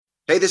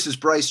Hey, this is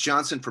Bryce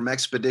Johnson from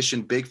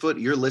Expedition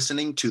Bigfoot. You're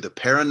listening to the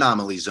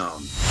Paranomaly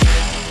Zone.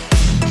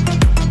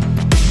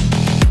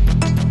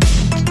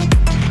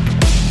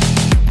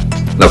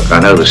 Look, I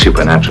know the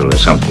supernatural is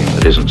something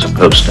that isn't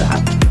supposed to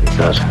happen. It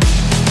does happen.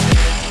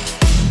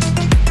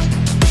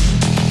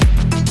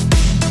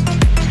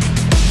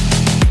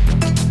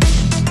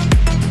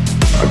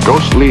 A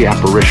ghostly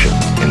apparition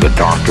in the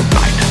dark of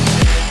night.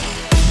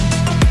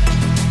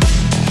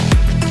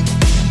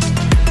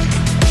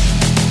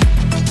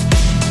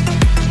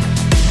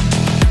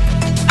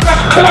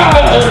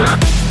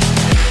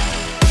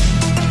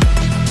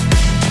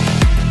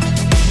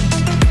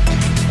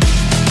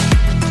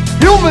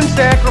 Human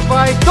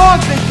sacrifice,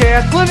 dogs and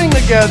cats living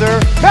together,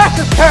 mass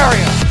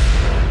hysteria.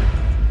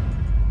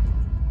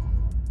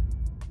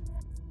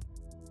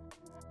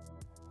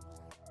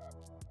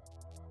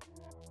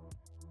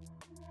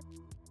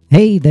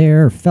 Hey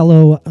there,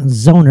 fellow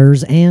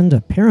zoners and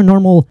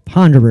paranormal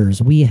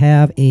ponderers. We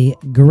have a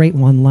great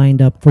one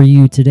lined up for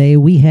you today.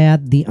 We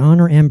had the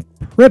honor and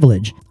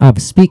privilege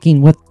of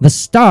speaking with the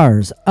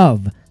stars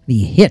of the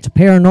hit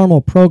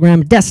paranormal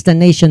program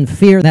Destination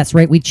Fear. That's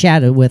right, we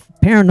chatted with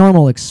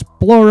paranormal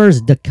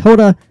explorers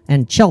Dakota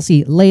and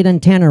Chelsea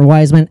Layden, Tanner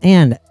Wiseman,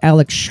 and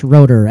Alex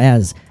Schroeder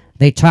as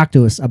they talked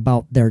to us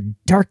about their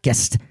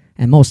darkest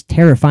and most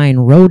terrifying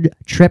road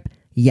trip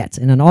yet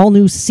in an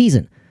all-new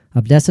season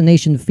of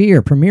Destination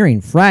Fear,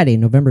 premiering Friday,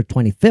 November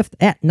 25th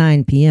at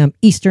 9 p.m.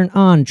 Eastern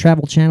on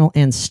Travel Channel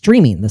and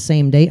streaming the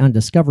same day on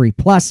Discovery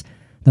Plus.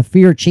 The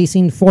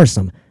fear-chasing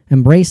foursome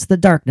embrace the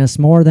darkness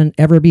more than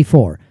ever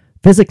before,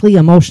 physically,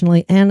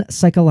 emotionally, and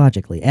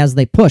psychologically, as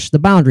they push the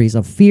boundaries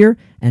of fear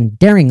and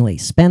daringly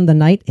spend the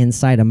night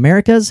inside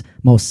America's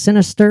most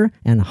sinister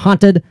and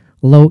haunted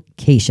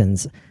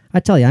locations. I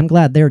tell you, I'm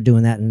glad they're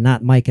doing that and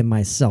not Mike and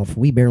myself.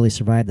 We barely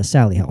survived the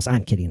Sally House.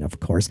 I'm kidding, of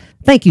course.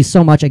 Thank you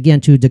so much again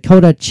to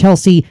Dakota,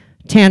 Chelsea,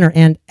 Tanner,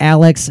 and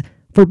Alex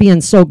for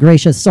being so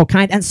gracious, so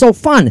kind, and so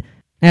fun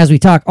as we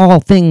talk all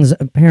things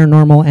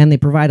paranormal, and they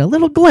provide a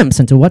little glimpse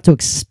into what to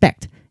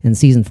expect in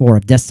Season 4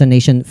 of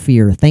Destination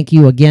Fear. Thank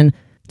you again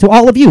to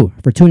all of you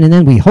for tuning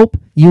in. We hope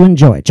you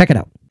enjoy. Check it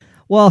out.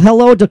 Well,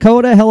 hello,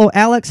 Dakota. Hello,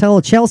 Alex.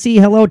 Hello, Chelsea.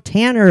 Hello,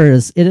 Tanner.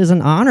 It is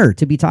an honor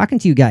to be talking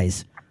to you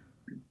guys.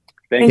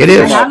 Thanks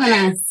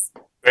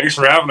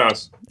for having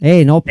us.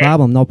 Hey, no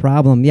problem, no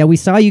problem. Yeah, we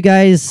saw you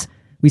guys.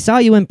 We saw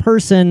you in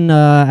person,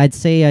 I'd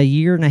say a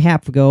year and a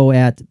half ago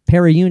at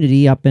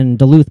Para-Unity up in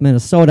Duluth,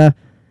 Minnesota.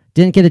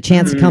 Didn't get a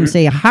chance to come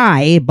say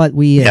hi, but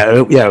we...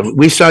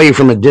 we saw you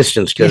from a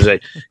distance because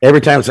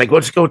every time it's like,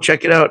 let's go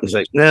check it out. It's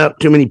like, no,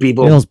 too many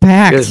people. It was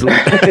packed.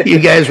 You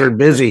guys were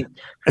busy.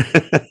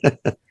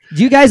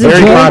 Do you guys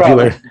Very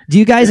popular. Do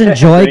you guys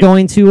enjoy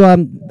going to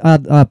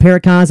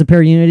Paracons and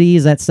Para-Unity?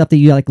 Is that stuff that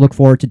you look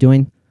forward to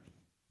doing?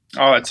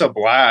 Oh, it's a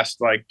blast!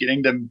 Like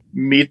getting to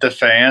meet the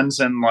fans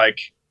and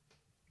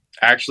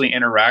actually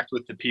interact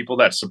with the people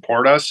that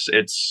support us.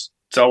 It's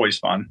always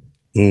fun.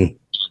 Mm.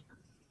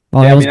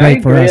 Oh, that was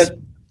great for us.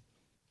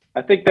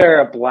 I think they're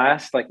a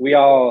blast.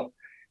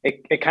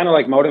 It kind of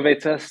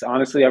motivates us.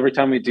 Honestly, every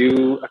time we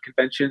do a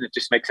convention, it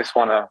just makes us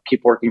want to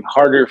keep working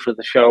harder for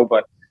the show.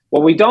 But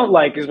what we don't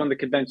like is when the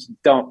conventions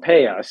don't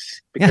pay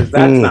us, because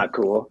that's not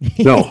cool.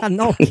 No,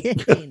 no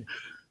kidding.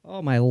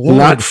 Oh my Lord!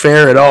 Not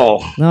fair at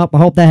all. Nope. I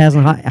hope that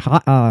hasn't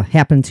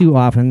happened too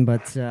often,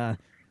 but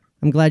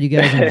I'm glad you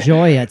guys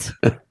enjoy it.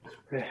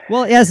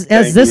 Well, as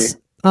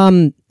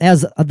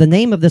the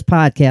name of this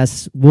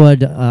podcast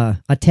would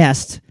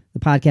attest, the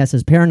podcast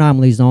is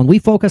Paranomaly Zone. We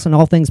focus on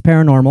all things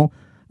paranormal.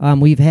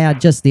 We've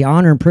had just the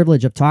honor and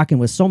privilege of talking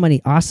with so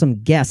many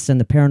awesome guests in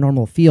the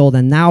paranormal field,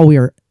 and now we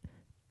are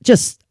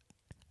just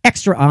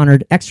extra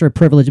honored, extra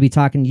privileged to be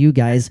talking to you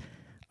guys.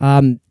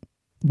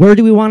 Where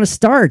do we want to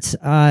start?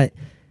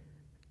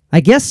 I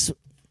guess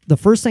the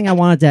first thing I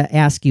wanted to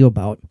ask you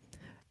about,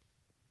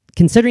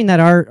 considering that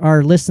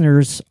our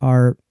listeners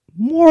are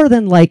more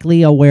than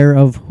likely aware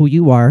of who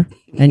you are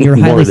and your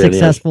highly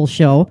successful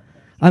show,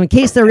 in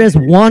case there is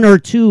one or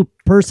two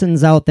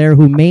persons out there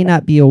who may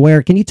not be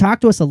aware, can you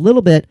talk to us a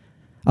little bit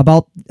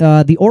about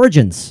the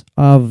origins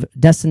of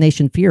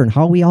Destination Fear and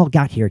how we all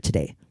got here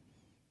today?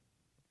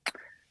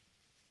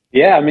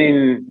 Yeah,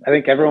 I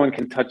think everyone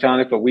can touch on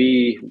it, but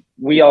we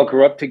all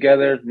grew up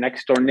together,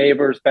 next door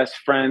neighbors, best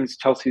friends.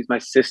 Chelsea's my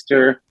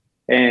sister,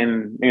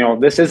 and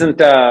this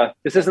isn't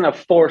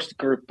a forced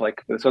group.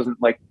 This wasn't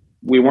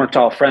we weren't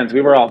all friends.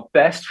 We were all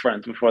best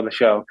friends before the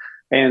show,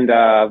 and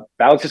that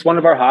was just one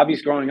of our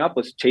hobbies growing up,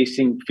 was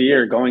chasing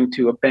fear, going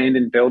to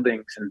abandoned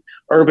buildings and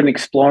urban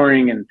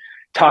exploring, and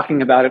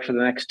talking about it for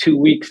the next 2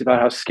 weeks about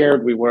how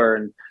scared we were.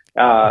 And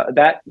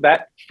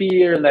that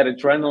fear and that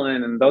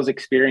adrenaline and those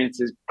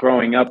experiences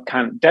growing up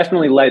kind of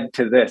definitely led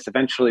to this.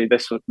 Eventually,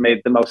 this made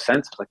the most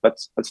sense.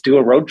 Let's do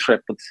a road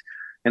trip.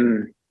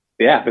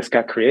 This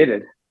got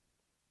created.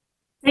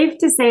 Safe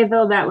to say,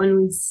 though, that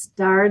when we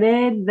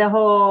started the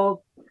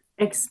whole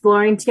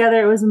exploring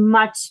together, it was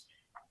much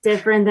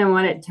different than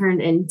what it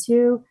turned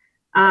into.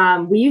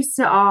 We used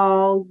to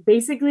all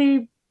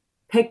basically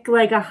pick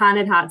a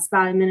haunted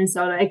hotspot in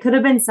Minnesota. It could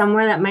have been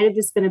somewhere that might have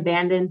just been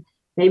abandoned,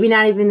 maybe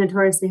not even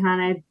notoriously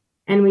haunted.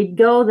 And we'd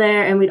go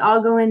there and we'd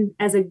all go in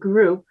as a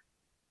group,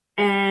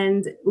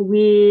 and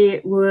we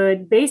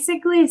would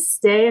basically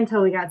stay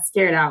until we got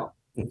scared out.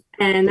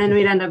 And then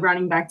we'd end up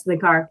running back to the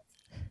car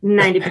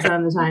 90%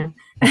 of the time.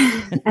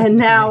 And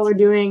now we're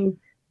doing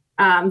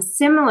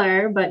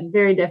similar but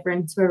very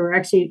different, where we're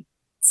actually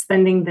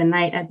spending the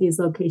night at these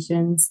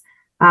locations,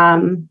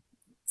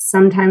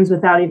 sometimes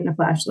without even a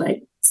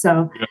flashlight.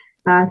 So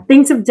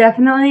things have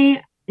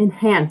definitely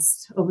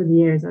enhanced over the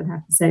years, I'd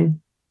have to say.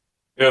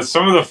 Yeah,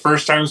 some of the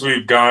first times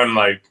we've gone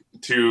like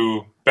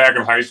to back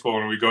in high school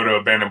when we go to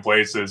abandoned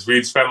places,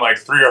 we'd spend like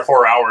 3 or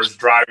 4 hours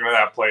driving to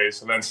that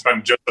place and then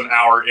spend just an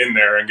hour in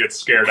there and get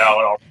scared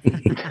out.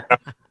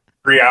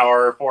 3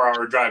 hour, 4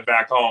 hour drive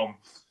back home.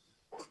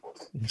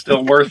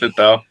 Still worth it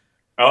though.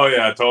 Oh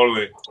yeah,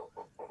 totally.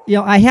 You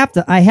know, I have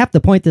to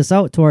point this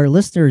out to our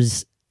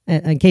listeners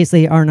in case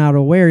they are not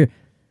aware.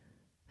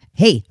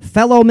 Hey,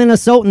 fellow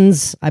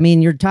Minnesotans, I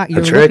mean, you're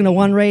looking at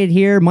one right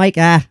here, Mike.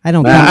 I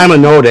don't. I'm a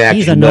Nodak.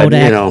 He's a but,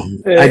 Nodak. you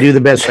know, I do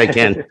the best I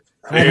can.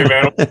 Hey,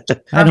 man.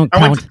 I don't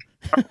count.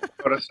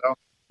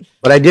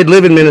 But I did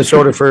live in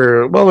Minnesota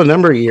for a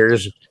number of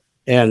years,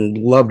 and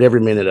loved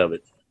every minute of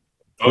it.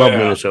 Love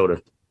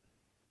Minnesota.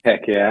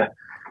 Heck yeah.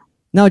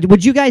 Now,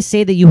 would you guys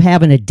say that you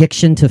have an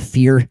addiction to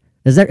fear?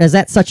 Is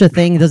that such a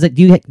thing? Does it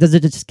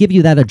just give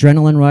you that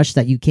adrenaline rush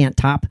that you can't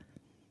top?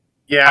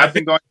 Yeah, I've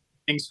been going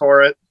things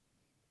for it.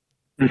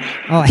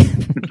 Oh,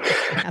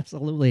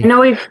 absolutely. I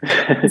know we've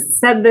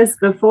said this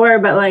before,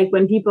 but like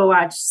when people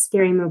watch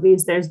scary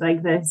movies, there's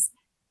like this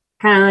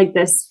kind of like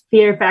this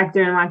fear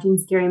factor in watching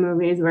scary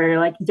movies where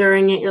like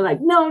during it, you're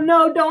like, no,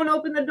 don't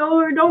open the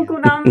door, don't go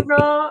down the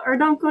road, or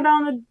don't go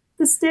down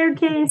the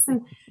staircase.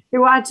 And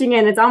you're watching it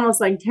and it's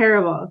almost like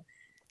terrible.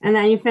 And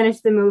then you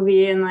finish the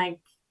movie and like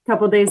a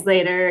couple days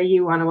later,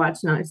 you want to watch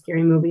another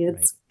scary movie.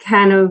 It's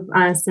kind of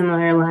on a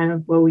similar line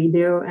of what we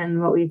do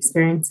and what we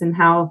experience and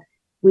how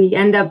we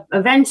end up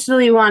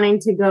eventually wanting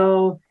to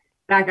go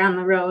back on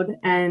the road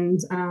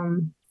and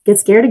get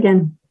scared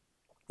again.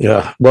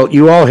 Yeah. Well,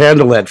 you all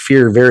handle that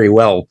fear very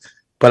well,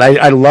 but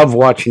I love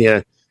watching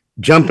you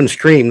jump and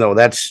scream though.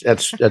 That's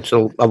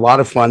a lot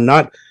of fun,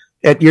 not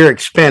at your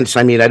expense.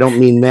 I mean, I don't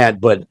mean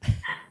that, but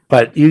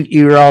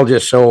you're all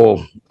just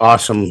so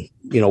awesome,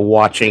 you know,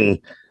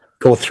 watching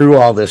go through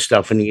all this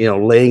stuff and, you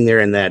know, laying there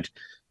in that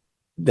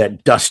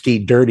dusty,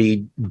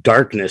 dirty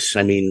darkness.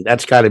 I mean,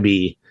 that's gotta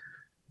be,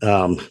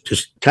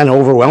 just kind of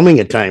overwhelming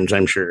at times,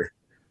 I'm sure.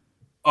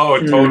 Oh,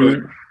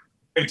 totally.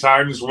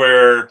 Times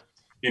where,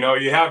 you know,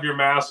 you have your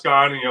mask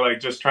on and you're like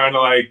just trying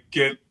to like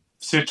get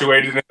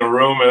situated in the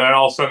room, and then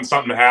all of a sudden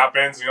something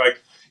happens and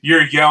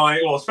you're yelling.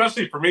 Well,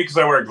 especially for me because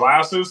I wear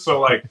glasses, so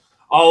like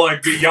I'll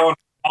like be yelling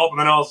for help, and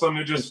then all of a sudden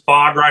it just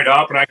fog right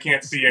up and I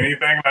can't see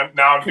anything.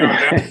 Now I'm doing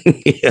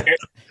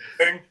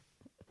that.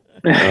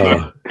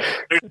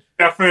 There's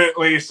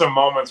definitely some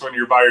moments when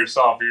you're by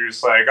yourself, you're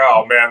just like,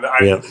 oh man,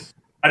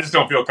 I just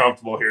don't feel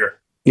comfortable here.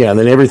 Yeah, and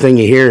then everything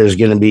you hear is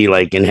going to be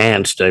like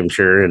enhanced, I'm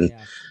sure. And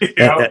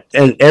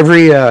and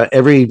every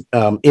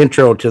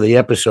intro to the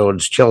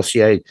episodes,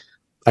 Chelsea,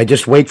 I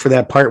just wait for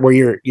that part where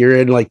you're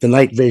in like the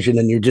night vision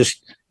and you're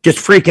just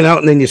freaking out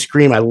and then you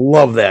scream. I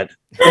love that.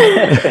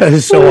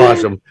 It's so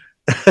awesome.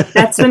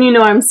 That's when you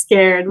know I'm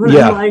scared. When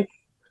I'm like,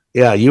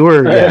 you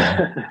were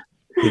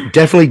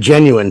definitely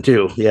genuine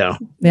too. Yeah.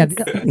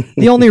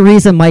 The only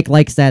reason Mike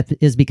likes that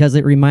is because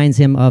it reminds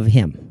him of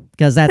him.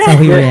 Because that's how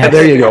he reacts.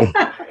 There you go.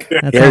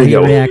 That's how he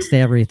reacts to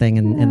everything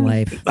in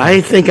life. I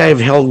think I've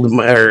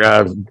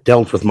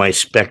dealt with my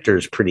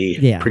specters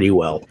pretty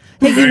well.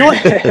 Hey, you know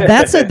what?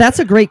 That's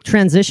a great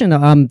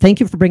transition. Thank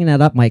you for bringing that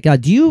up, Mike.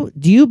 Do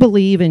you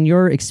believe in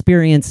your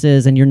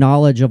experiences and your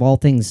knowledge of all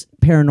things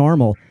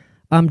paranormal?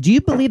 Do you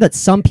believe that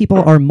some people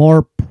are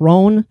more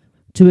prone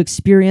to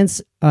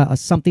experience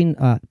something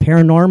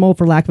paranormal,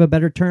 for lack of a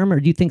better term, or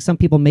do you think some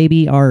people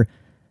maybe are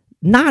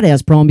not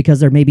as prone because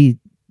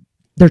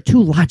they're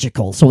too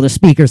logical, so to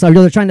speak, or so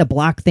they're trying to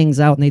block things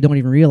out and they don't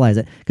even realize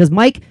it? Because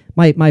Mike,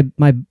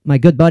 my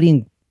good buddy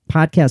and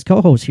podcast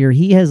co-host here,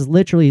 he has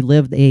literally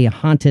lived a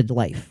haunted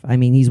life. I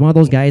mean, he's one of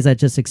those guys that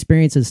just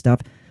experiences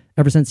stuff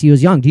ever since he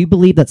was young. Do you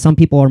believe that some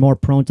people are more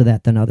prone to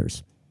that than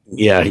others?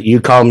 Yeah, you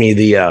call me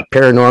the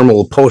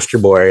paranormal poster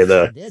boy,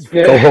 the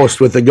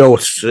co-host with the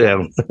ghosts.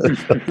 Yeah.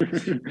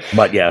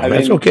 But yeah,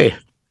 that's okay.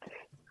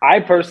 I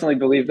personally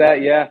believe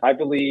that. Yeah, I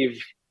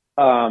believe.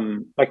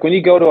 Like when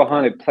you go to a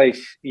haunted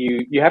place,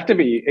 you have to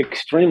be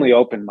extremely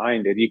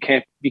open-minded. You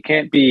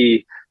can't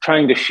be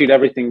trying to shoot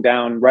everything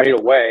down right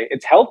away.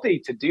 It's healthy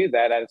to do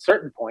that at a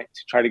certain point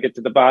to try to get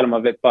to the bottom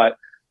of it. But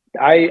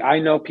I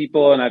know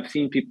people, and I've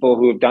seen people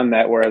who have done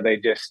that where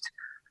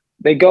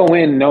they go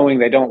in knowing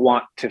they don't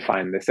want to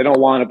find this. They don't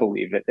want to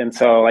believe it. And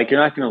so like, you're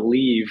not going to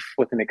leave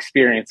with an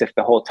experience if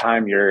the whole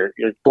time you're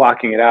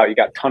blocking it out. You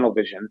got tunnel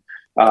vision.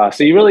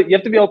 So you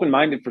have to be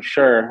open-minded for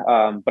sure.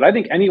 But I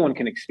think anyone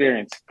can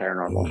experience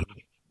paranormal.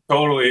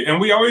 Totally. And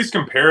we always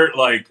compare it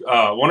like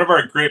one of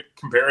our great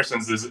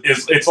comparisons is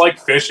it's like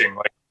fishing.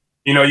 Like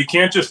you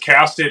can't just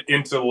cast it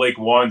into the lake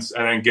once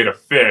and then get a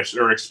fish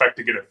or expect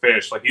to get a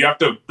fish. Like, you have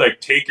to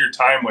like take your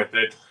time with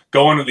it,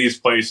 go into these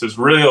places,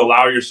 really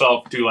allow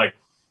yourself to like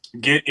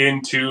get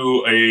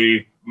into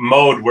a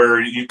mode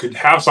where you could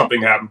have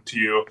something happen to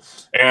you.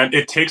 And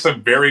it takes a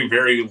very,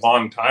 very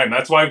long time.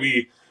 That's why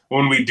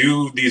when we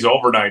do these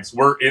overnights,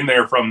 we're in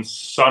there from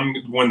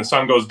when the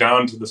sun goes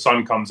down to the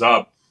sun comes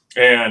up.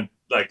 And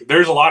like,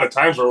 there's a lot of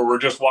times where we're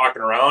just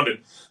walking around and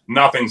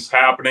nothing's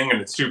happening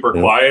and it's super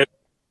quiet.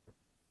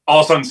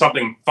 All of a sudden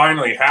something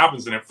finally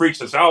happens and it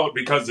freaks us out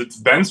because it's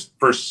been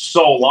for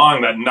so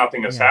long that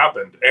nothing has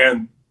happened.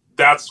 And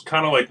that's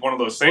kind of like one of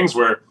those things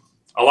where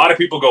a lot of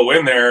people go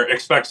in there,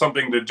 expect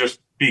something to just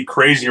be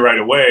crazy right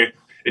away.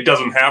 It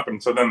doesn't happen.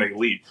 So then they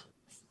leave.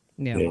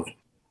 Yeah.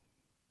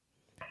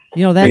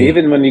 That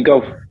even when you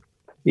go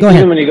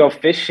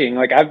fishing,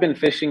 like I've been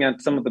fishing on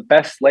some of the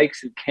best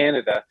lakes in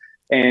Canada.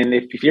 And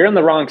if you're in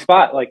the wrong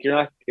spot, like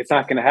it's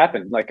not going to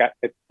happen. Like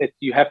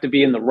you have to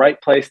be in the right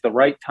place, the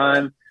right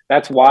time.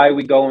 That's why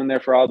we go in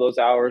there for all those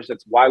hours.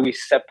 That's why we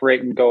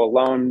separate and go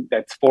alone.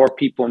 That's 4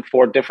 people in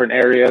 4 different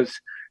areas.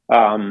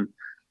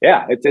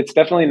 It's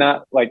definitely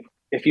not like,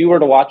 if you were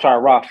to watch our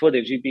raw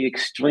footage, you'd be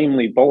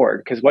extremely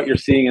bored because what you're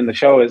seeing in the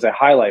show is a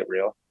highlight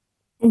reel.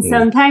 And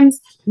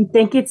sometimes you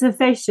think it's a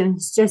fish and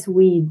it's just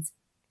weeds.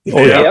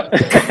 Oh, yeah.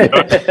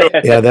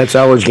 Yeah, that's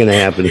always going to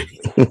happen.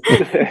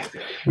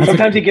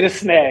 Sometimes you get a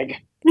snag.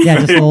 Yeah,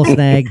 just a little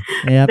snag.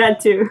 Yeah, that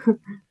too.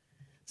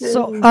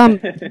 So,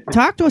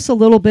 talk to us a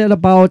little bit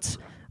about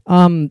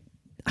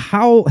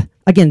how.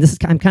 Again,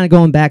 I'm kind of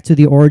going back to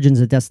the origins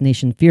of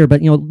Destination Fear,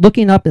 but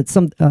looking up at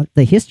some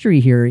the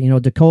history here.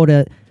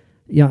 Dakota,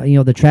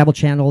 the Travel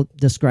Channel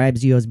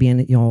describes you as being,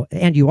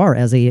 and you are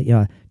as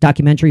a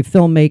documentary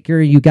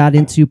filmmaker. You got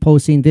into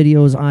posting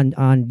videos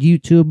on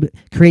YouTube,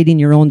 creating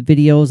your own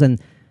videos,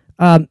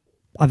 and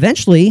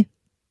eventually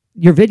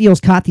your videos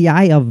caught the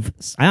eye of,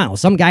 I don't know,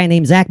 some guy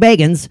named Zach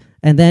Bagans,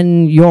 and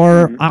then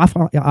you're off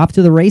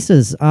to the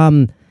races.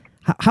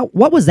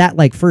 What was that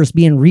like first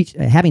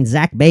having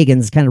Zach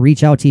Bagans kind of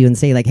reach out to you and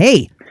say like,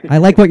 hey, I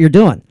like what you're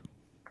doing?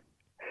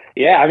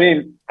 Yeah, I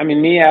mean,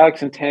 me,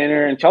 Alex, and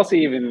Tanner, and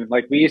Chelsea even,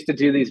 like, we used to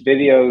do these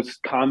videos,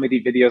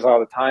 comedy videos all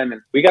the time.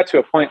 And we got to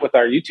a point with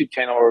our YouTube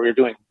channel where we were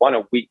doing 1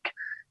 a week.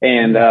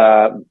 And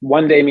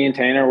one day, me and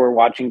Tanner were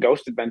watching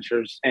Ghost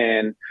Adventures,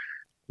 and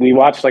we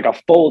watched like a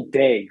full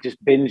day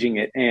just binging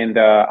it. And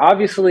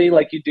obviously,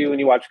 like you do when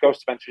you watch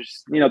Ghost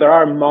Adventures, there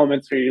are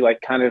moments where you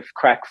like kind of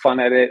crack fun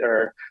at it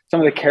or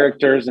some of the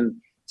characters. And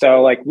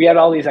so like we had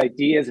all these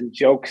ideas and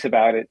jokes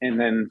about it. And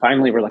then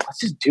finally we're like, let's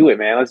just do it,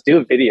 man. Let's do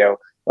a video.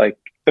 Like,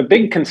 the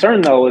big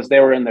concern though is they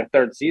were in their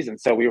 3rd season.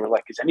 So we were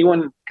like, because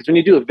when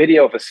you do a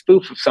video of a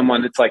spoof of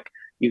someone, it's like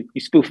you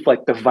spoof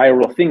like the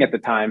viral thing at the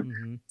time.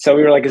 Mm-hmm. So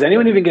we were like, is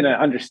anyone even going to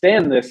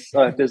understand this?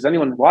 Does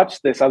anyone watch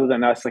this other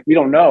than us? Like, we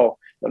don't know,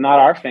 but not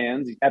our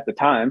fans at the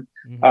time.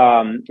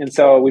 Mm-hmm. And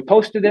so we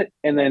posted it,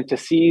 and then to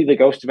see the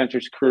Ghost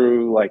Adventures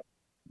crew like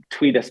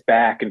tweet us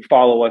back and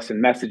follow us and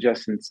message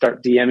us and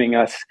start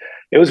DMing us,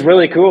 it was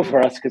really cool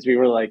for us because we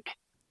were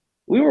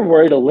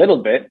worried a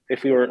little bit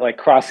if we were like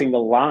crossing the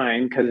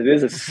line because it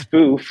is a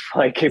spoof.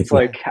 Like, it's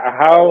like,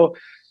 how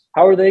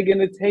are they going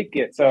to take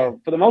it?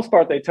 So for the most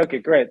part, they took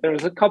it great. There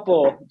was a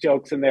couple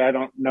jokes in there I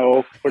don't know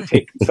if were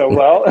taken so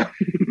well,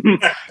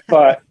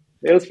 but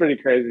it was pretty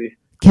crazy.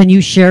 Can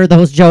you share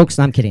those jokes?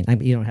 I'm kidding.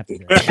 You don't have to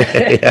do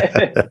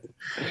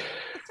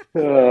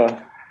that.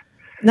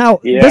 Now,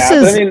 this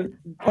is...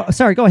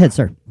 sorry, go ahead,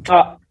 sir.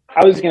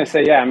 I was going to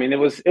say, it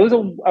was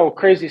a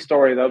crazy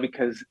story though,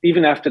 because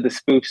even after the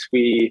spoofs,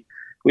 we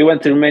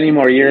went through many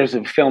more years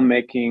of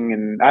filmmaking,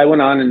 and I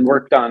went on and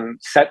worked on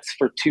sets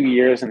for 2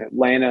 years in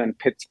Atlanta and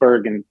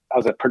Pittsburgh, and I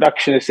was a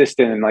production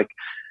assistant, and like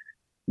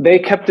they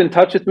kept in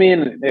touch with me,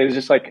 and it was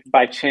just like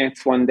by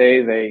chance one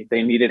day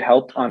they needed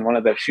help on one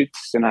of their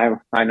shoots, and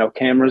I know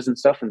cameras and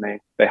stuff, and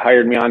they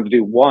hired me on to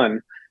do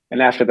one,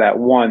 and after that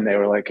one, they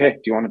were like, hey,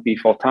 do you want to be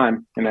full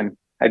time? And then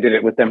I did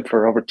it with them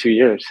for over 2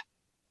 years.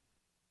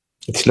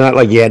 It's not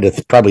like you had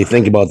to probably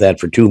think about that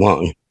for too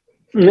long.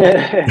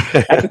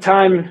 At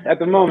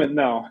the moment,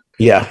 no.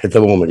 Yeah, at the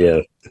moment,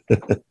 yeah.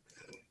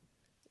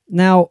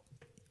 Now,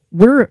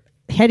 we're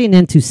heading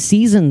into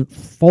season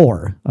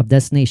 4 of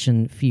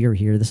Destination Fear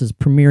here. This is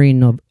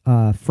premiering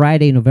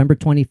Friday, November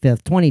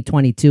 25th,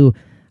 2022.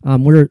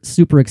 We're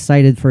super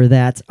excited for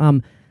that.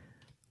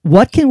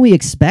 What can we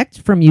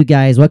expect from you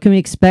guys? What can we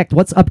expect?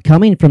 What's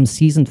upcoming from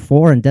season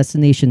 4 and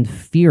Destination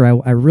Fear?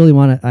 I really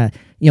want to,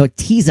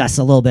 tease us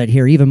a little bit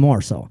here, even more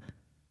so.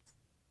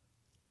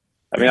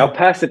 I mean, I'll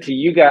pass it to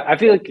you guys. I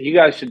feel like you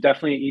guys should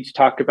definitely each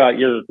talk about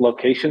your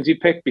locations you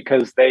picked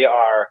because they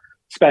are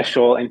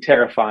special and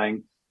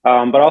terrifying.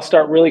 But I'll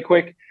start really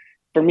quick.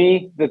 For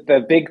me,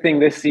 the big thing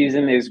this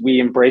season is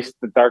we embraced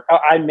the dark.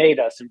 I made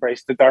us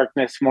embrace the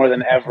darkness more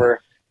than ever.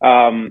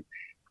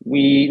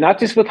 We, not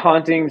just with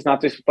hauntings,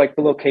 not just like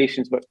the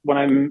locations, but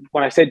when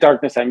I say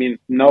darkness, I mean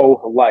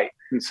no light.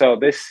 And so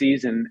this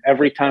season,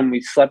 every time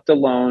we slept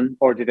alone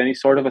or did any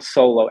sort of a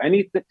solo,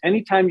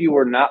 anytime you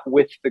were not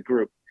with the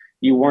group,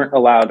 you weren't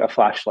allowed a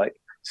flashlight.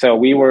 So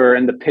we were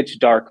in the pitch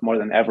dark more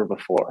than ever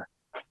before.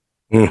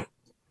 I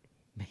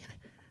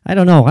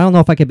don't know. I don't know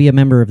if I could be a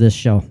member of this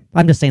show.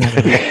 I'm just saying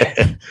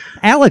that.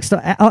 Alex,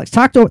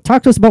 talk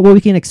to us about what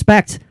we can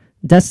expect.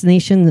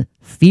 Destination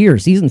Fear,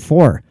 season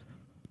 4.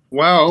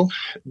 Well,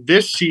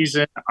 this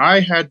season, I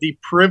had the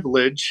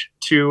privilege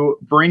to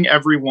bring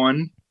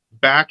everyone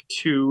back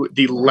to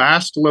the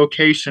last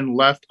location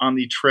left on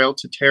the Trail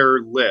to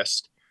Terror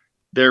list.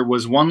 There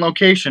was one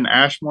location,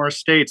 Ashmore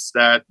Estates,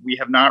 that we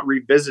have not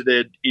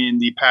revisited in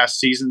the past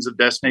seasons of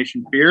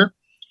Destination Fear.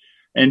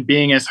 And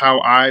being as how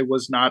I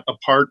was not a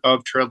part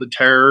of Trail to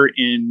Terror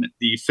in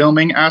the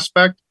filming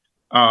aspect,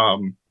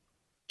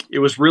 it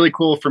was really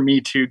cool for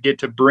me to get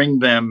to bring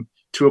them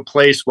to a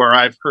place where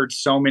I've heard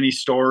so many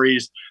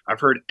stories. I've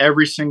heard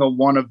every single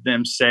one of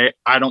them say,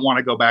 I don't want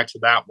to go back to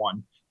that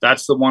one.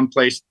 That's the one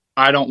place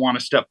I don't want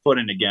to step foot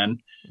in again.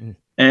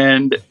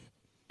 And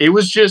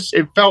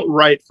it felt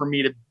right for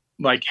me to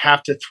like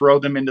have to throw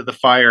them into the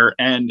fire.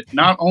 And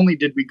not only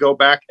did we go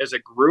back as a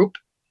group,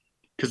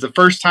 because the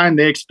first time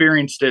they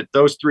experienced it,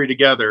 those 3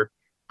 together,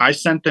 I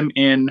sent them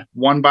in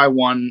one by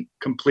one,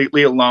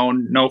 completely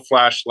alone, no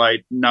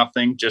flashlight,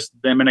 nothing, just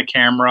them and a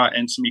camera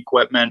and some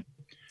equipment.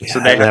 Yeah, so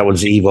that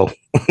was evil.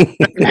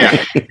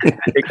 Yeah.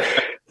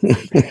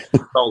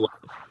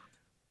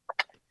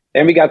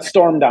 And we got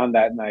stormed on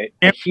that night.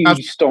 A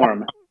huge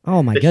storm.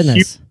 Oh my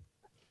goodness.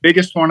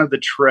 Biggest one of the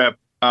trip.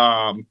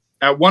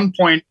 At one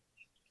point,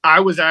 I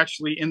was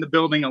actually in the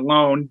building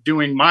alone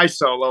doing my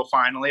solo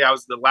finally. I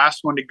was the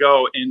last one to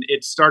go, and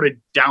it started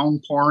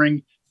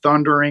downpouring,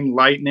 thundering,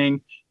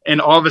 lightning.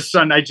 And all of a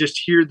sudden, I just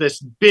hear this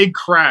big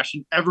crash,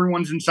 and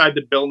everyone's inside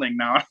the building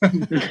now.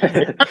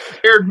 It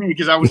scared me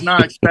because I was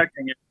not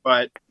expecting it.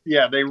 But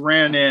yeah, they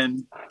ran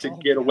in to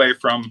get away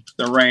from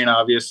the rain,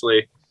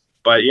 obviously.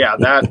 But yeah,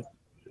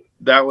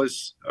 that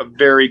was a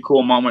very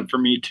cool moment for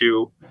me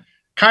to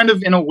kind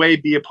of, in a way,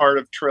 be a part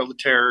of Trail to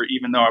Terror,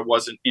 even though I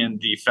wasn't in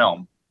the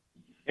film.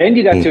 And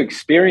you got to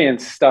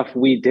experience stuff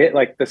we did,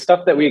 like the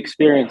stuff that we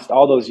experienced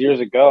all those years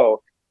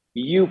ago.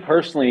 You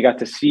personally got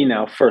to see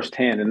now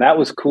firsthand, and that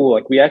was cool.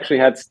 Like we actually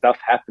had stuff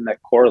happen that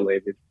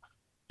correlated.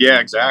 Yeah,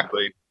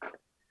 exactly.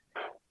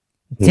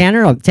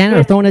 Tanner,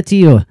 throwing it to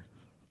you.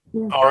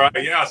 All right,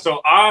 yeah.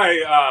 So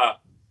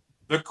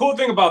the cool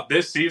thing about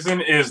this season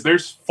is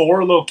there's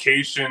 4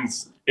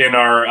 locations in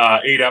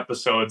our 8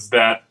 episodes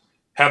that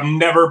have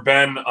never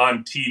been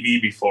on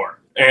TV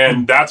before,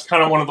 and that's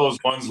kind of one of those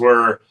ones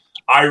where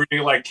I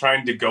really like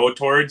trying to go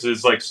towards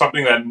is like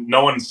something that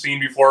no one's seen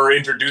before,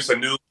 introduce a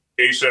new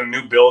location, a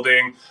new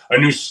building, a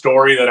new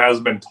story that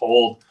hasn't been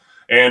told.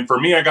 And for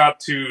me, I got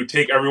to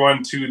take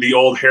everyone to the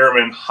old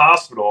Harriman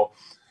Hospital.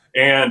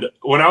 And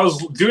when I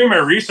was doing my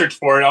research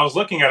for it, I was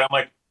looking at it, I'm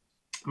like,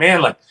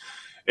 man, like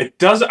it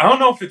doesn't, I don't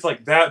know if it's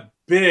like that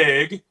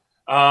big.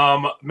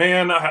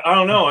 Man, I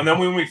don't know. And then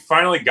when we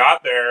finally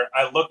got there,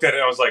 I looked at it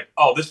and I was like,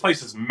 oh, this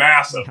place is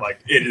massive. Like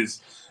it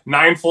is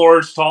 9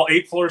 floors tall,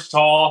 8 floors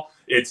tall.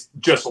 It's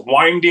just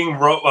winding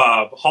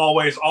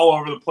hallways all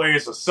over the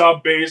place, a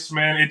sub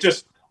basement. It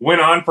just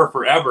went on for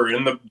forever.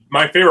 And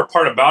my favorite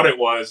part about it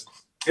was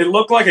it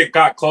looked like it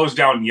got closed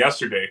down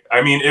yesterday.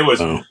 I mean, it was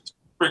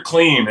super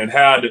clean. It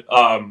had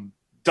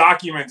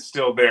documents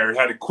still there. It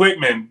had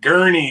equipment,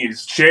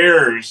 gurneys,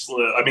 chairs.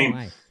 I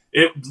mean,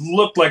 it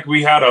looked like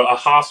we had a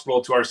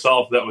hospital to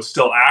ourselves that was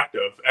still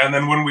active. And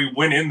then when we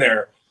went in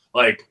there,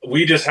 like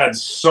we just had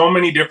so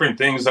many different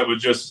things that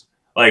was just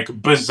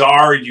like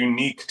bizarre,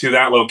 unique to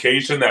that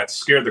location that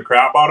scared the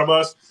crap out of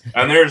us.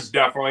 And there's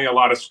definitely a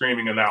lot of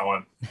screaming in that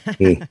one.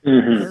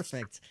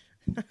 Perfect.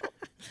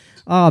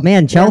 Oh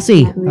man,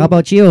 Chelsea, how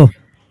about you?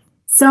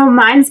 So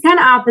mine's kind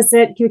of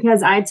opposite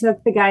because I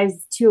took the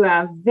guys to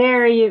a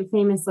very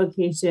famous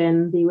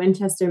location, the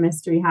Winchester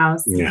Mystery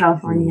House in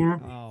California.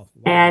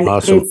 And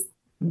it's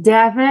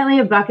definitely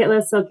a bucket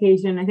list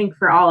location. I think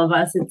for all of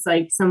us, it's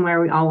like somewhere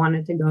we all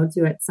wanted to go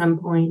to at some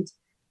point.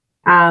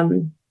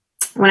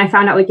 When I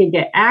found out we could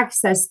get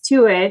access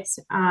to it,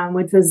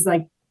 which was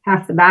like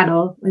half the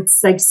battle,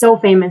 it's like so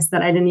famous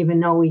that I didn't even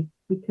know we'd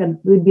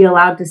be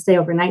allowed to stay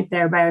overnight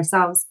there by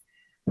ourselves.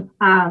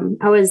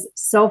 I was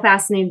so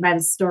fascinated by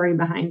the story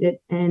behind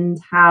it and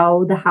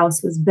how the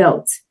house was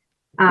built.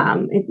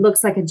 It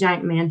looks like a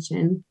giant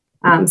mansion.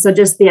 So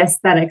just the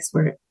aesthetics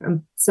were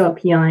so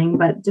appealing,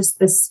 but just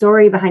the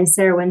story behind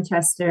Sarah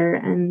Winchester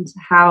and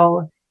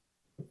how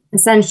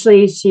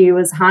essentially she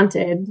was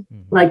haunted,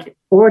 like,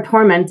 or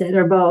tormented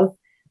or both.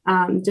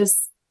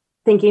 Just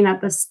thinking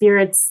that the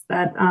spirits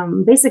that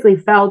basically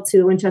fell to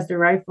the Winchester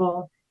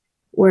rifle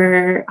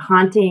were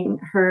haunting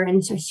her.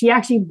 And she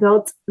actually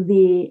built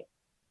the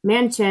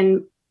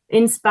mansion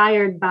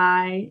inspired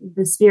by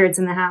the spirits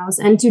in the house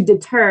and to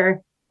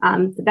deter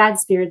the bad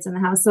spirits in the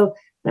house. So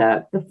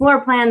the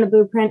floor plan, the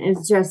blueprint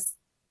is just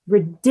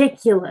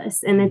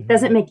ridiculous and it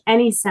doesn't make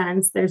any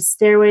sense. There's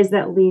stairways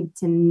that lead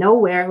to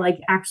nowhere,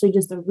 like actually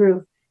just a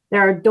roof.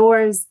 There are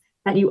doors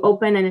that you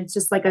open and it's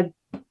just like a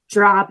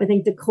drop. I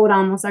think Dakota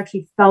almost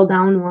actually fell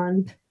down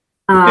one.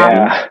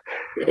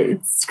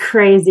 It's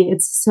crazy.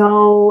 It's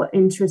so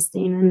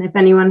interesting. And if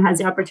anyone has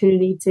the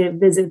opportunity to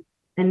visit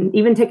and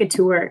even take a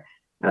tour.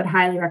 I would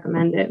highly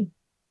recommend it.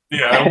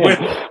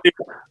 Yeah,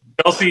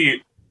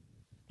 Chelsea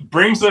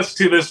brings us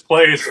to this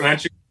place, and then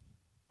she,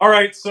 all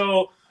right,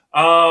 so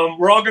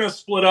we're all going to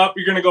split up.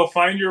 You're going to go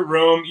find your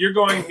room. You're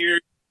going here,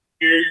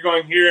 you're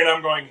going here, and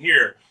I'm going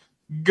here.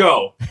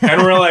 Go.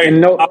 And we're like, and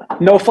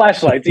no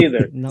flashlights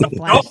either. No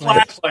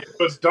flashlights. It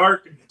was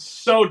dark,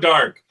 so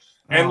dark,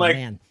 and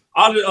man.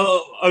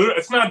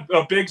 It's not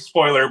a big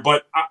spoiler,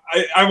 but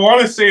I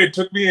want to say it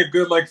took me a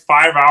good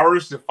 5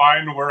 hours to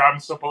find where I'm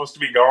supposed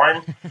to be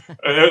going.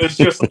 It's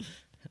just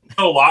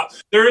a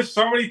lot. There's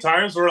so many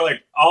times where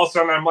all of a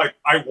sudden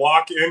I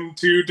walk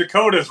into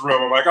Dakota's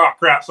room. I'm like, oh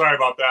crap, sorry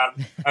about that.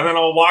 And then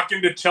I'll walk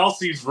into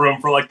Chelsea's room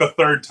for the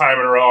third time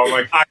in a row. I'm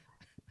like,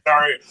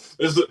 sorry.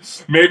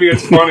 Maybe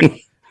it's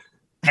funny.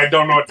 I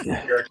don't know what to do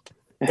here.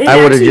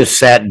 I would have just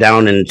sat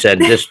down and said,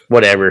 just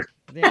whatever.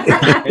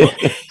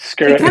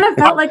 It kind of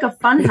felt like a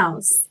fun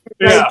house.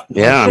 Yeah,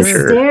 I'm the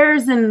sure.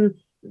 Stairs and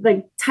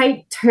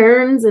tight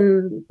turns,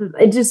 and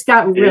it just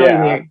got really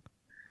weird.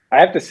 I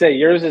have to say,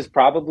 yours is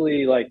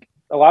probably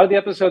a lot of the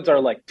episodes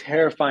are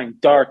terrifying,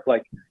 dark.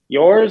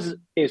 Yours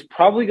is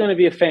probably going to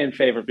be a fan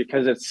favorite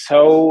because it's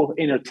so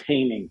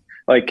entertaining.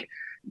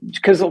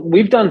 Because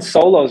we've done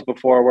solos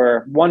before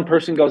where one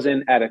person goes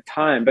in at a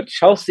time, but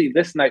Chelsea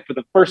this night for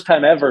the first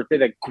time ever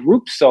did a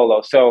group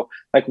solo. So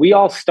we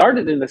all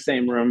started in the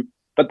same room,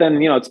 but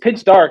then it's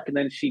pitch dark, and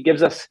then she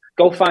gives us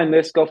go find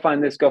this, go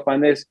find this, go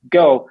find this,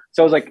 go.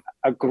 So it was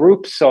a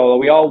group solo.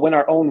 We all went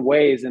our own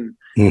ways, and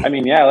I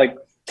mean,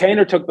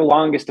 Tanner took the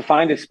longest to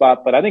find his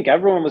spot, but I think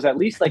everyone was at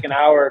least an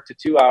hour to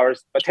 2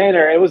 hours. But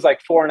Tanner, it was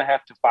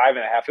 4.5 to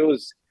 5.5. It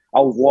was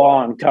a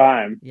long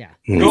time. Yeah,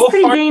 it's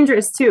pretty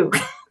dangerous too.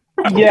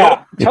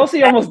 Yeah,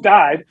 Chelsea almost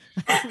died.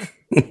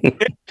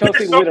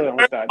 Chelsea literally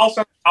almost died.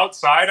 Also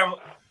outside,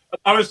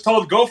 I was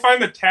told go find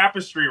the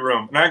tapestry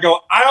room, and I go,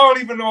 I don't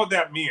even know what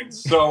that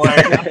means. So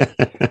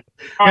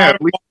I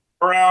walk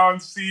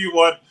around, see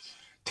what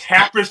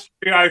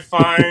tapestry I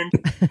find.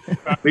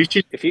 At least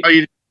you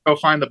go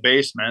find the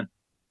basement.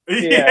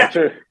 Yeah,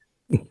 true.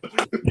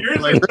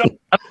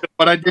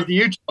 What I did to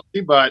you,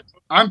 Chelsea, but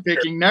I'm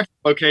picking next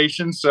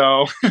location,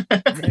 so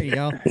there you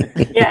go.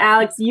 Yeah,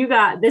 Alex,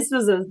 this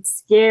was a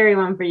scary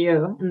one for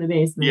you in the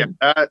basement.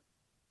 Yeah,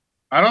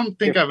 I don't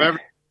think I've ever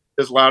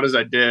as loud as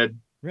I did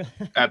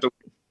at the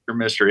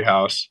Mystery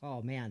House.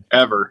 Oh man,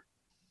 ever.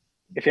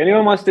 If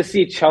anyone wants to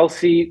see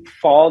Chelsea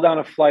fall down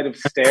a flight of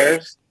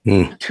stairs,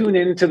 tune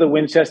into the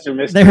Winchester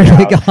Mystery There House.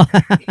 you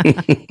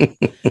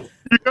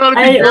go.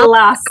 I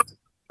lost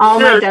all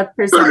my depth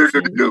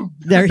perception.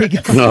 There you go.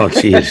 Oh,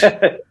 jeez.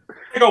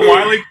 Like a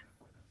Wiley,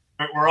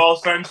 where all of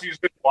a sudden she's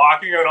just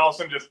walking, and all of a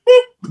sudden just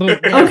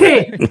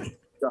Okay,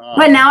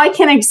 but now I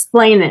can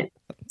explain it.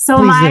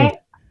 So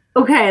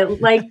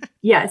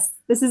yes,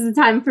 this is the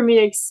time for me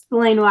to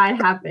explain why it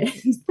happened.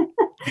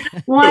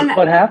 One,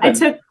 what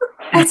happened?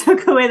 I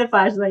took away the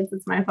flashlights.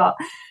 It's my fault.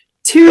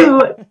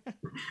 Two,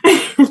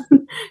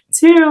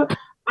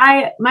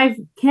 my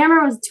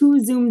camera was too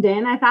zoomed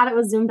in. I thought it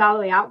was zoomed all the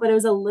way out, but it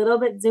was a little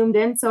bit zoomed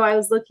in. So I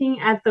was looking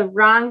at the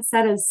wrong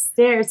set of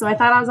stairs. So I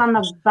thought I was on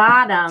the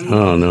bottom.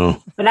 Oh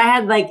no! But I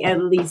had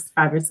at least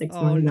 5 or 6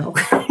 more to go.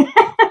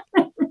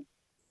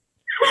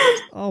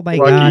 Oh my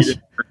gosh!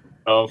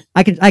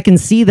 I can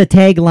see the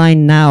tagline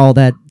now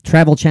that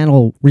Travel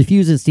Channel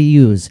refuses to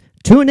use.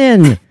 Tune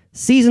in.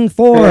 Season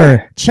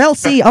 4,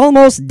 Chelsea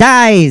almost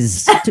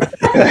dies.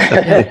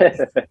 I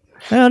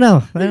don't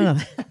know.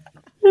 I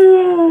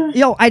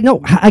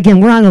know.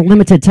 Again, we're on a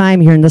limited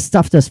time here, and this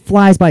stuff just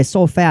flies by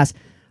so fast.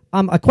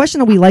 A question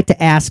that we like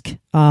to ask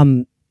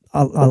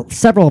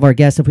several of our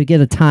guests, if we get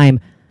a time,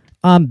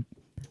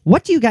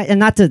 what do you guys? And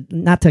not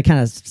to kind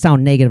of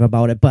sound negative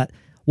about it, but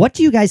what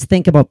do you guys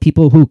think about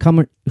people who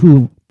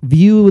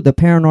view the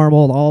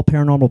paranormal, all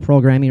paranormal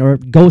programming, or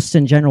ghosts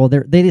in general?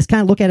 They just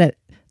kind of look at it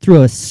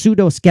through a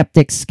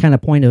pseudo-skeptic's kind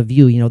of point of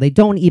view. They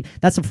don't even,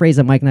 that's a phrase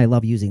that Mike and I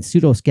love using,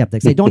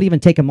 pseudo-skeptics. They don't even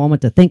take a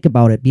moment to think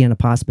about it being a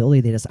possibility.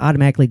 They just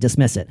automatically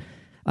dismiss it.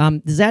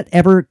 Does that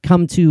ever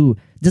get to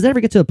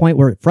the point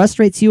where it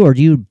frustrates you, or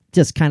do you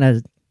just kind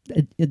of,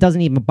 it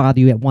doesn't even bother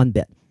you at one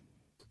bit?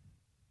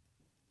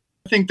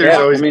 I think there's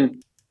always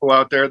people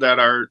out there that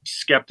are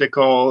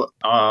skeptical,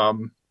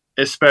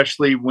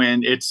 especially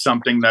when it's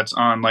something that's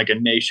on a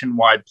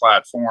nationwide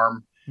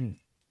platform.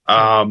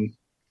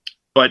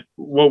 But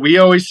what we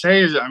always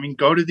say is,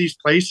 go to these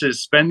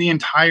places, spend the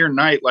entire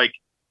night.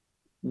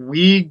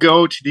 We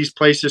go to these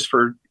places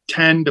for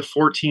 10 to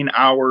 14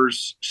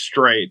 hours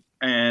straight.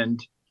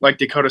 And like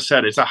Dakota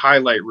said, it's a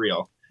highlight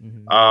reel.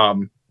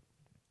 Mm-hmm.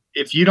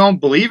 If you don't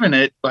believe in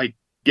it,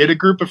 get a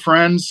group of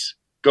friends,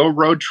 go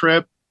road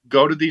trip,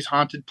 go to these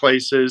haunted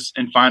places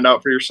and find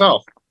out for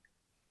yourself.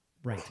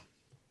 Right.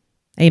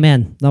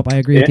 Amen. Nope, I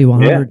agree with you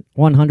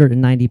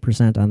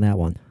 190% on that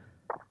one.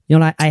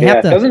 I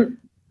have to...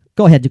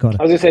 Go ahead, Dakota.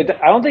 I was gonna say,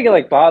 I don't think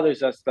it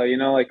bothers us though.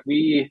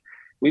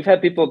 We've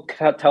had people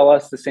tell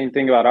us the same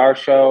thing about our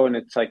show, and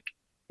it's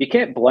you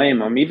can't blame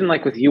them. Even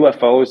with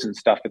UFOs and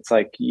stuff, it's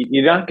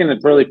you're not gonna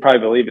really probably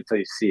believe it till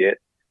you see it.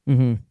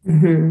 Mm-hmm.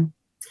 Mm-hmm.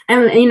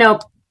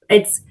 And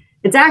it's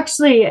it's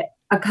actually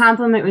a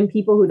compliment when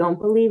people who don't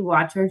believe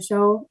watch our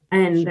show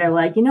and they're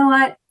like, you know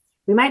what?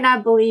 We might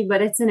not believe,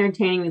 but it's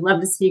entertaining. We'd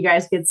love to see you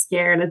guys get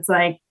scared. It's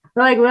like,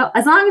 we're like, well,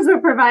 as long as we're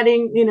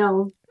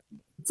providing,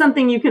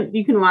 something you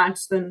can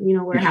watch, then,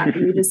 we're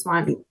happy. We just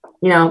want,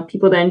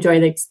 people to enjoy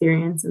the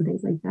experience and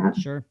things like that.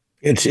 Sure.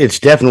 It's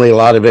definitely a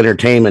lot of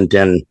entertainment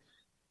and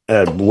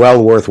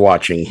well worth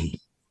watching.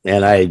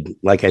 And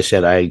like I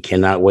said, I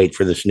cannot wait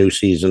for this new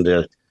season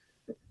to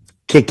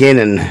kick in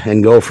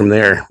and go from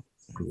there.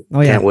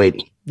 Oh yeah. Can't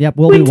wait. Yep.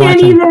 We'll We be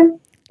can't watching. either.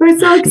 We're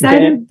so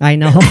excited. I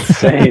know.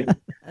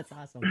 That's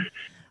awesome.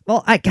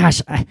 Well,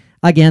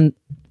 again,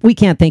 we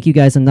can't thank you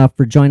guys enough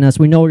for joining us.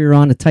 We know you're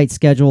on a tight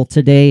schedule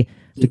today.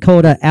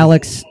 Dakota,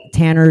 Alex,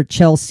 Tanner,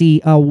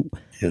 Chelsea,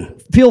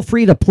 feel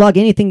free to plug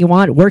anything you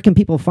want. Where can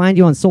people find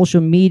you on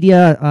social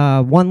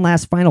media? One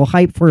last final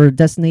hype for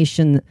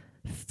Destination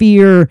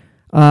Fear.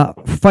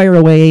 Fire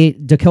away,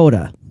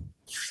 Dakota.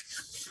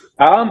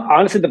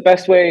 Honestly, the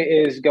best way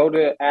is go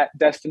to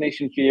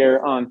 @Destination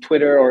Fear on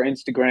Twitter or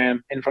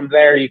Instagram, and from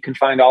there you can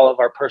find all of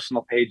our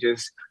personal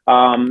pages.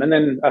 And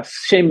then a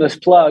shameless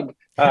plug: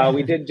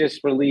 we did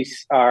just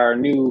release our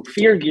new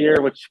Fear gear,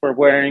 which we're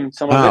wearing.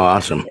 Some of it.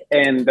 Awesome!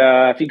 And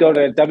if you go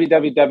to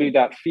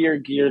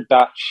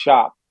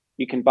www.feargear.shop,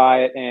 you can buy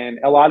it, and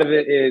a lot of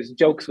it is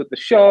jokes with the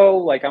show.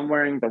 Like I'm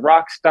wearing the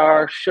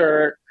Rockstar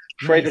shirt.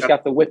 Schrader's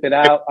got the Whip It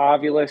Out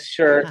Ovilus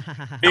shirt.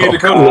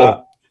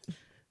 Cool.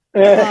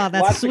 Oh,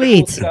 that's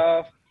sweet. Cool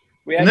stuff.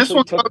 We And this actually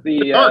one took goes in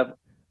the dark. It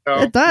that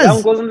one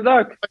does. goes in the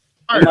dark.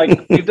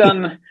 And we've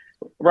done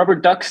rubber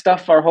duck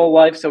stuff our whole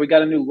life, so we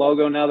got a new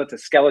logo now that's a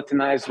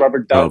skeletonized rubber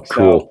duck. Oh,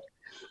 cool. So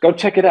go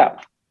check it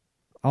out.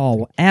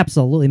 Oh,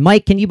 absolutely.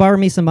 Mike, can you borrow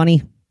me some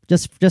money?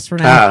 Just for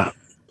now.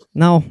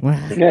 No.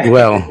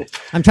 Well,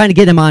 I'm trying to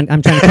get him on.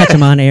 I'm trying to catch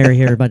him on air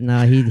here, but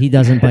no, he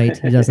doesn't bite.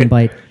 He doesn't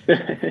bite.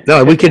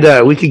 no, we could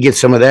get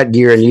some of that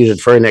gear and use it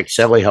for our next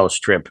Sally House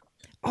trip.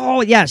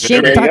 Oh yeah,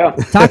 There you go.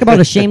 talk about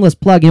a shameless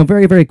plug.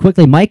 Very very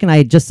quickly. Mike and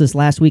I just this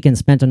last weekend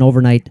spent an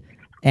overnight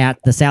at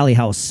the Sally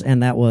House,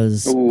 and that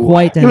was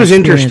quite an It was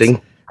experience.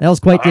 interesting. That was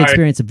quite the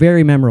experience.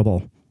 Very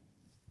memorable.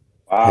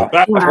 Wow.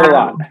 That was a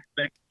lot.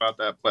 Think about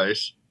that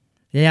place.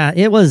 Yeah,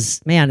 it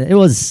was. Man, it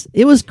was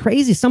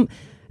crazy. Some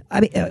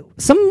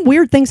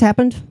weird things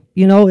happened.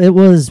 It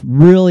was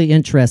really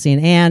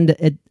interesting,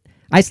 and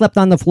I slept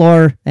on the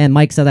floor, and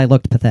Mike said I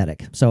looked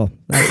pathetic. So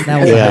that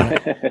was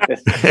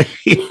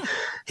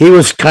He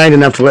was kind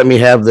enough to let me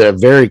have the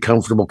very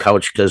comfortable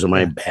couch because of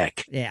my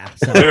back. Yeah,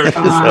 so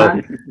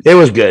So it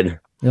was good.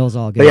 it was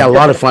all good. But yeah, a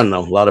lot of fun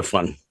though. A lot of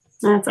fun.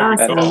 That's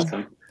awesome. That's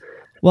awesome.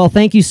 Well,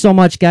 thank you so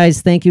much,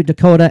 guys. Thank you,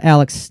 Dakota,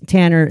 Alex,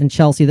 Tanner, and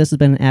Chelsea. This has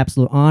been an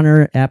absolute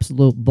honor,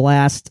 absolute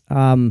blast.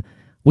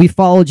 We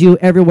followed you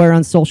everywhere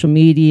on social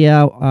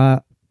media.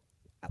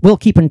 We'll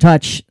keep in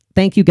touch.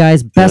 Thank you,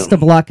 guys. Best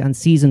of luck on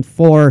season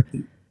 4.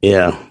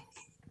 Yeah.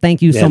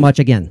 Thank you so much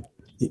again.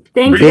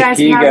 Thank you guys Thank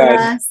you for having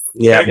guys. us.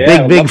 Yeah,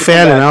 Yeah, big love to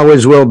fan come and back.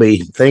 always will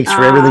be. Thanks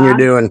for everything you're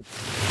doing.